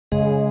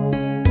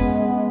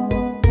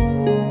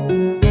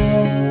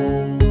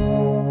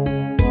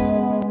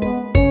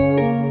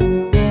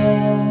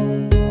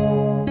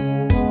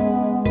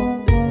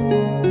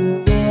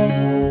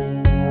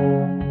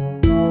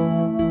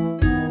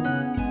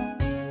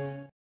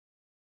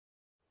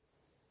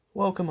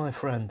Welcome, my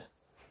friend.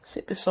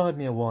 Sit beside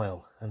me a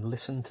while and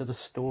listen to the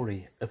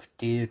story of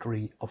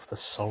Deirdre of the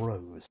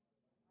Sorrows.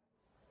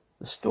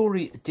 The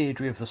story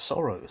Deirdre of the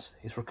Sorrows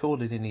is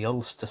recorded in the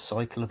Ulster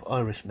Cycle of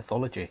Irish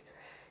mythology.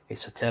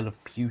 It's a tale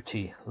of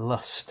beauty,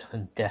 lust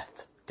and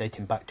death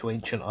dating back to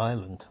ancient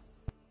Ireland.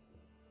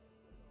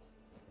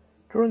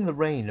 During the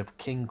reign of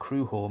King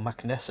Cruhor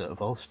MacNessa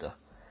of Ulster,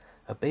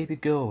 a baby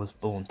girl was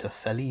born to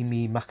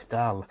Felimi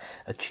MacDal,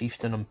 a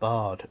chieftain and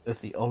bard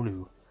of the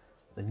Olu.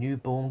 The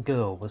newborn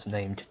girl was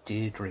named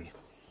Deirdre.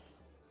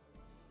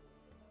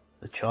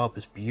 The child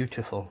was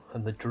beautiful,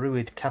 and the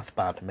druid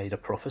Cathbad made a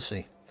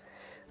prophecy.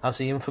 As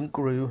the infant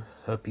grew,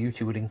 her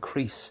beauty would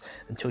increase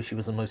until she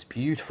was the most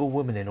beautiful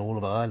woman in all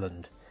of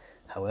Ireland.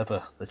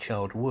 However, the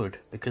child would,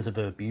 because of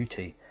her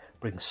beauty,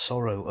 bring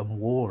sorrow and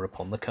war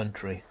upon the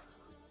country.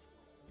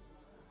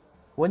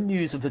 When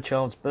news of the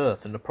child's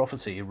birth and the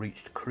prophecy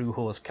reached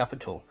Cruhor's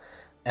capital,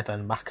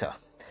 Evanmacha,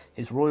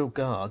 his royal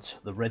guards,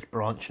 the Red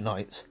Branch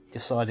Knights,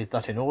 decided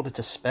that in order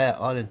to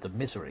spare Ireland the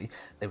misery,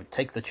 they would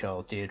take the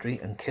child Deirdre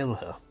and kill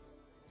her.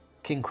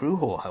 King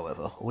Cruhor,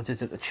 however, ordered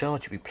that the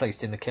child should be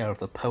placed in the care of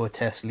the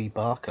poetess Lee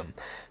Barkham,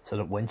 so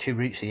that when she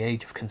reached the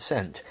age of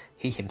consent,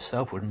 he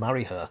himself would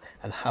marry her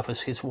and have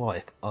as his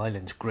wife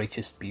Ireland's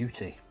greatest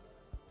beauty.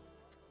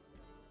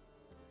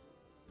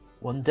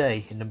 One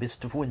day, in the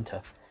midst of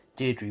winter,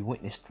 Deirdre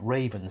witnessed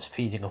ravens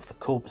feeding off the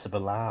corpse of a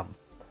lamb.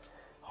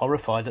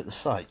 Horrified at the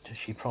sight,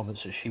 she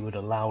promised that she would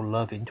allow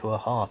love into her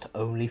heart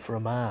only for a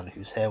man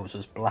whose hair was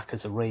as black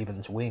as a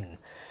raven's wing,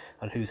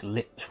 and whose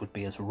lips would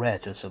be as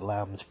red as a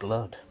lamb's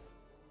blood.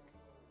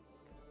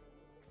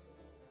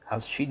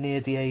 As she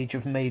neared the age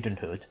of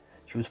maidenhood,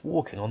 she was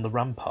walking on the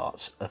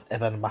ramparts of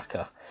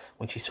Evanmacha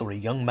when she saw a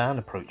young man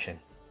approaching.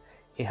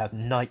 He had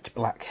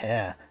night-black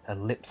hair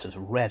and lips as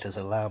red as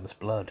a lamb's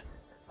blood,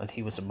 and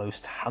he was the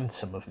most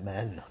handsome of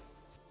men.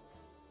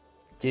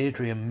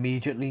 Deirdre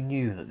immediately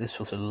knew that this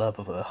was the love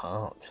of her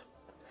heart.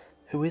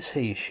 "Who is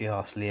he?" she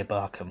asked Lee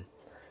Barkham.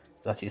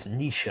 "That is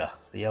Naoise,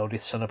 the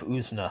eldest son of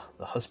Usna,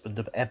 the husband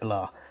of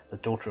Ebla, the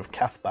daughter of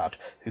Cathbad,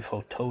 who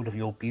foretold of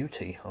your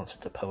beauty," answered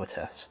the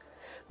poetess.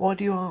 "Why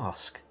do you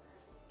ask?"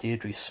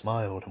 Deirdre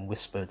smiled and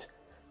whispered,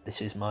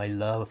 "This is my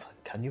love.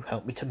 Can you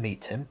help me to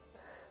meet him?"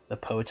 The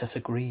poetess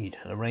agreed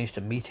and arranged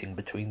a meeting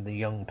between the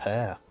young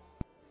pair.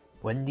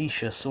 When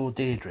Naoise saw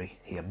Deirdre,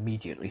 he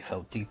immediately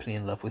fell deeply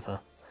in love with her.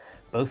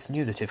 Both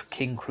knew that if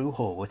King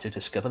Cruhor were to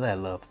discover their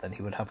love, then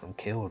he would have them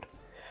killed.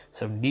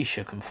 So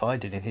Naoise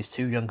confided in his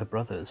two younger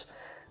brothers,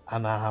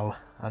 Anal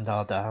and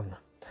Ardan.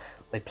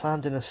 They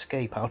planned an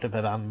escape out of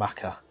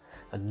Evanmacha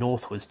and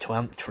northwards to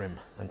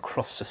Antrim and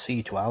crossed the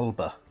sea to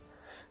Alba.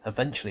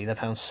 Eventually they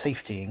found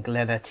safety in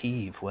Glen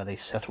Etive, where they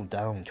settled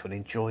down to an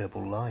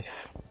enjoyable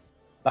life.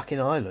 Back in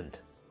Ireland,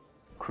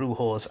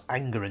 Cruhor's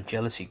anger and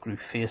jealousy grew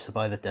fiercer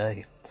by the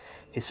day.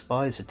 His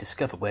spies had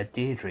discovered where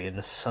Deirdre and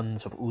the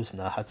sons of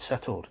Usna had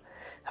settled.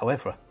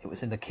 However, it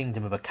was in the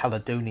kingdom of a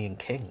Caledonian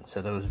king,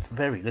 so there was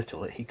very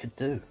little that he could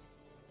do.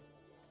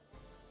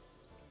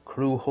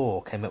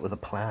 Cruhor came up with a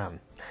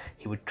plan.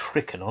 He would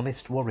trick an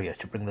honest warrior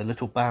to bring the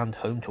little band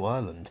home to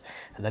Ireland,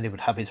 and then he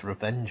would have his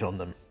revenge on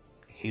them.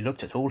 He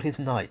looked at all his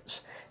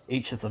knights,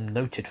 each of them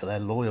noted for their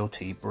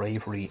loyalty,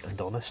 bravery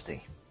and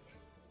honesty.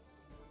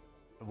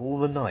 Of all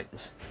the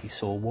knights, he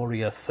saw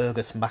warrior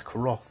Fergus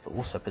MacRoth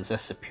also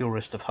possessed the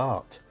purest of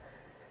heart.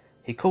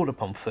 He called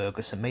upon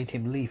Fergus and made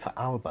him leave for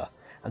Alba,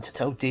 and to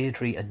tell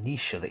Deirdre and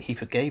Naoise that he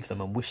forgave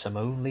them and wished them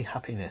only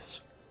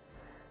happiness.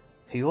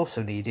 He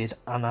also needed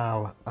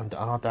Anal and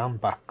Ardan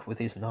back with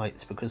his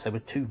knights because they were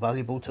too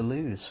valuable to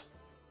lose.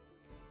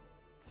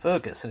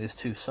 Fergus and his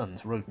two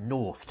sons rode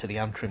north to the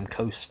Antrim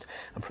coast,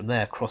 and from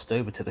there crossed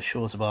over to the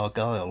shores of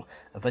Argyll,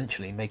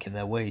 eventually making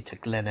their way to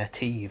Glen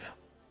Etive.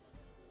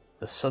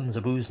 The sons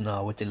of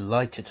Usna were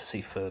delighted to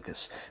see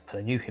Fergus, for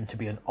they knew him to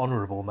be an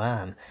honourable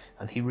man,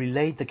 and he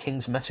relayed the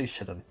king's message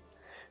to them.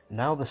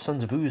 Now the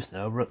sons of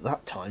Usna were at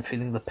that time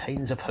feeling the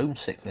pains of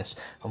homesickness,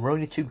 and were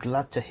only too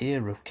glad to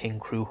hear of King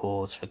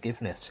Cruhor's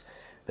forgiveness,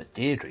 but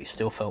Deirdre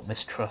still felt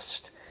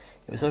mistrust.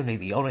 It was only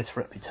the honest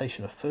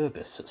reputation of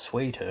Fergus that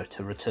swayed her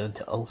to return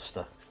to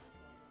Ulster.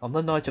 On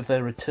the night of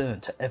their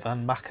return to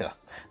Evanmacha,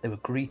 they were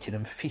greeted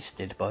and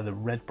feasted by the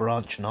Red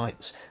Branch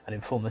Knights, and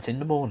informed that in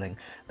the morning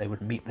they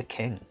would meet the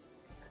king.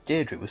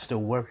 Deirdre was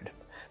still worried,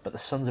 but the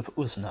sons of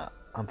Usna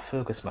and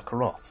Fergus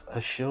MacRoth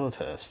assured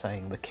her,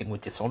 saying the king would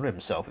dishonour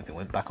himself if he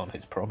went back on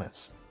his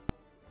promise.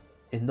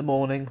 In the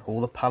morning, all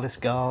the palace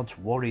guards,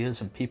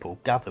 warriors and people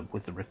gathered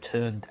with the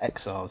returned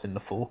exiles in the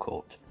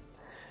forecourt.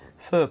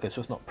 Fergus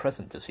was not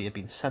present as he had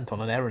been sent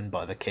on an errand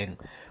by the king,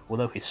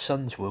 although his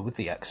sons were with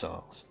the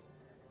exiles.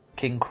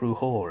 King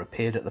Cruhor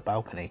appeared at the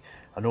balcony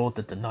and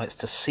ordered the knights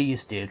to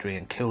seize Deirdre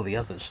and kill the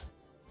others.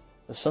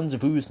 The sons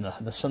of Usna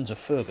and the sons of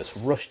Fergus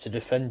rushed to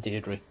defend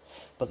Deirdre,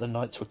 but the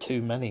knights were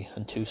too many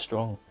and too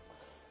strong.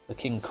 The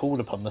king called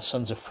upon the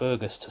sons of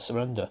Fergus to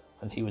surrender,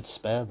 and he would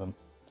spare them.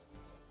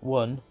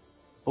 One,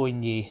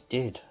 Boinne,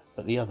 did,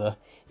 but the other,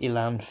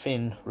 Ilan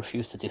Finn,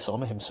 refused to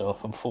dishonour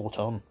himself and fought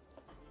on.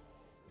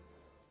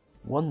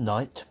 One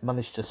knight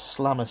managed to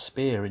slam a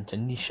spear into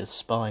Naois's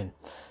spine,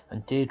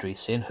 and Deirdre,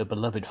 seeing her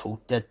beloved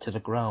fall dead to the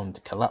ground,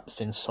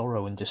 collapsed in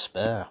sorrow and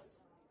despair.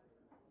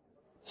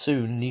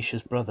 Soon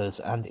Naois's brothers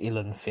and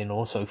Ilan Finn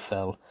also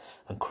fell,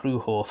 and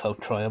Crúthor fell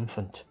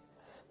triumphant.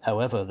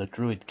 However, the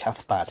druid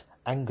Cathbad,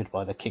 angered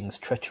by the king's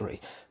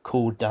treachery,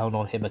 called down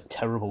on him a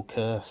terrible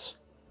curse.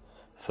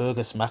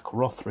 Fergus mac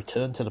Roth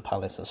returned to the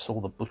palace and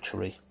saw the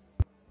butchery.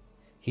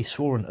 He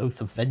swore an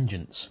oath of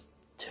vengeance.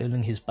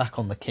 Turning his back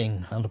on the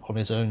king and upon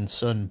his own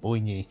son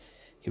Boinne,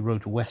 he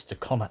rode west to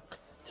Connacht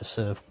to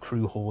serve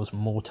Crúthor's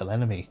mortal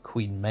enemy,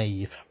 Queen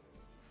Maeve.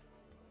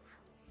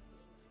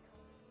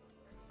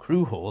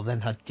 Crúthor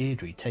then had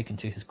Deirdre taken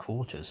to his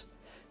quarters,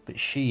 but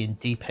she, in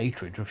deep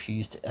hatred,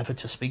 refused ever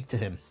to speak to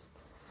him.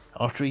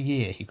 After a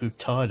year, he grew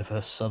tired of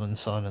her sullen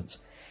silence.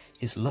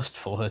 His lust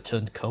for her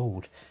turned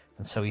cold,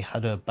 and so he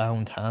had her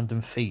bound hand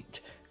and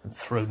feet and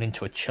thrown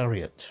into a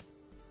chariot.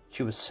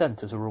 She was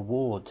sent as a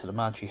reward to the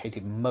man she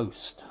hated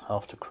most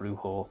after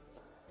Crúthor,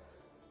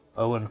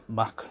 Owen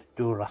mac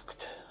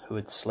Duracht, who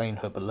had slain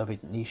her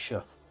beloved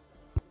Naoise.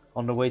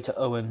 On the way to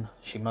Owen,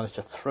 she managed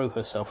to throw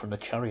herself from the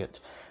chariot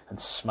and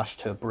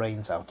smashed her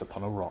brains out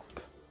upon a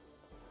rock.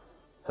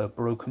 Her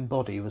broken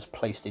body was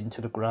placed into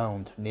the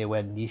ground near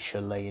where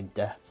Naoise lay in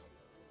death.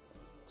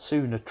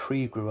 Soon a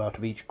tree grew out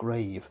of each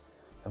grave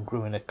and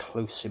grew in a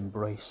close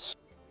embrace.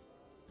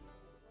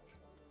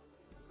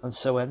 And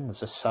so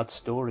ends a sad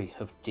story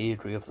of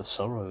Deirdre of the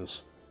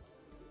Sorrows.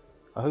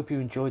 I hope you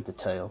enjoyed the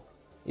tale.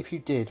 If you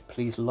did,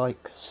 please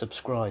like,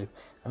 subscribe,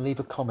 and leave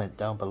a comment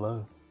down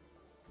below.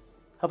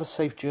 Have a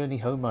safe journey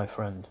home, my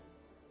friend,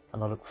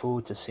 and I look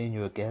forward to seeing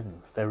you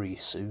again very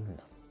soon.